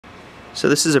So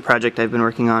this is a project I've been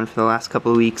working on for the last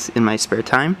couple of weeks in my spare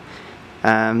time.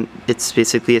 It's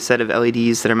basically a set of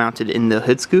LEDs that are mounted in the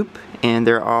hood scoop, and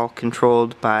they're all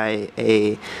controlled by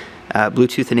a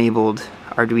Bluetooth enabled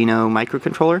Arduino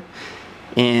microcontroller,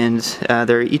 and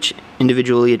they're each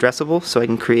individually addressable, so I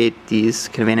can create these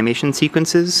kind of animation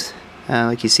sequences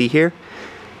like you see here.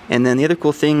 And then the other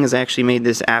cool thing is I actually made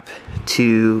this app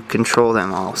to control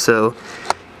them all. So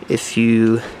if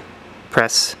you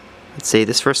press, let's say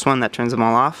this first one, that turns them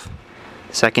all off.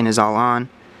 The second is all on.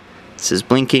 This is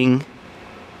blinking.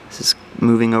 This is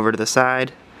moving over to the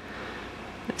side.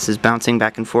 This is bouncing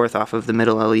back and forth off of the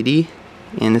middle LED.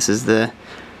 And this is the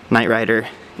Knight Rider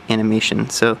animation.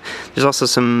 So there's also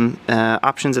some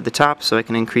options at the top, so I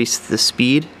can increase the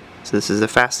speed. So this is the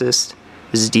fastest.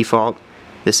 This is default.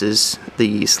 This is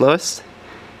the slowest.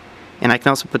 And I can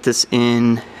also put this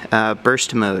in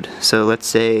burst mode. So let's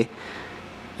say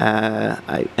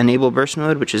I enable burst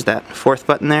mode, which is that fourth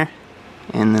button there,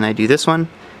 and then I do this one.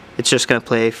 It's just going to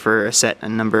play for a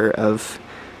number of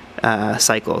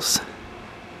cycles.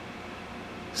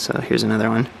 So here's another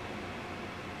one.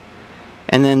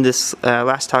 And then this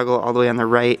last toggle all the way on the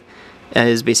right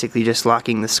is basically just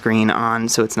locking the screen on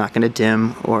so it's not going to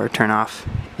dim or turn off.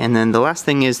 And then the last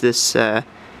thing is this the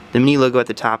mini logo at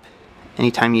the top.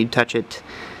 Anytime you touch it,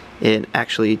 it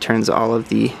actually turns all of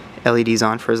the LEDs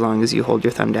on for as long as you hold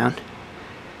your thumb down.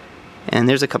 And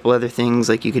there's a couple other things,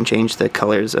 like you can change the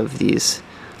colors of these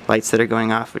lights that are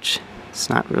going off, which it's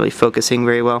not really focusing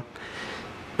very well.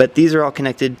 But these are all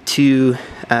connected to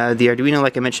the Arduino,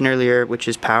 like I mentioned earlier, which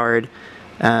is powered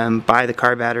by the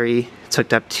car battery. It's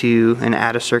hooked up to an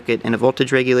ADA circuit and a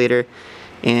voltage regulator,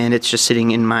 and it's just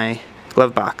sitting in my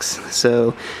glove box.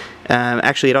 So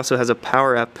actually it also has a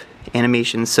power-up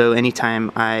animation, so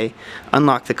anytime I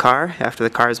unlock the car after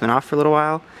the car has been off for a little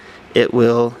while, it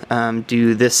will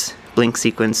do this blink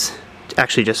sequence,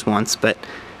 actually just once, but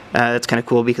that's kind of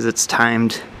cool because it's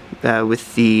timed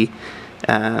with the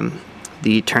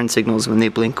turn signals when they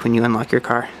blink when you unlock your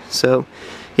car. So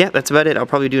yeah, that's about it. I'll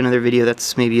probably do another video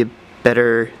that's maybe a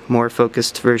better, more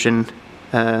focused version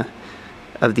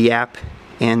of the app,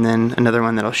 and then another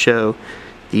one that'll show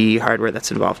the hardware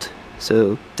that's involved.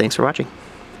 So thanks for watching.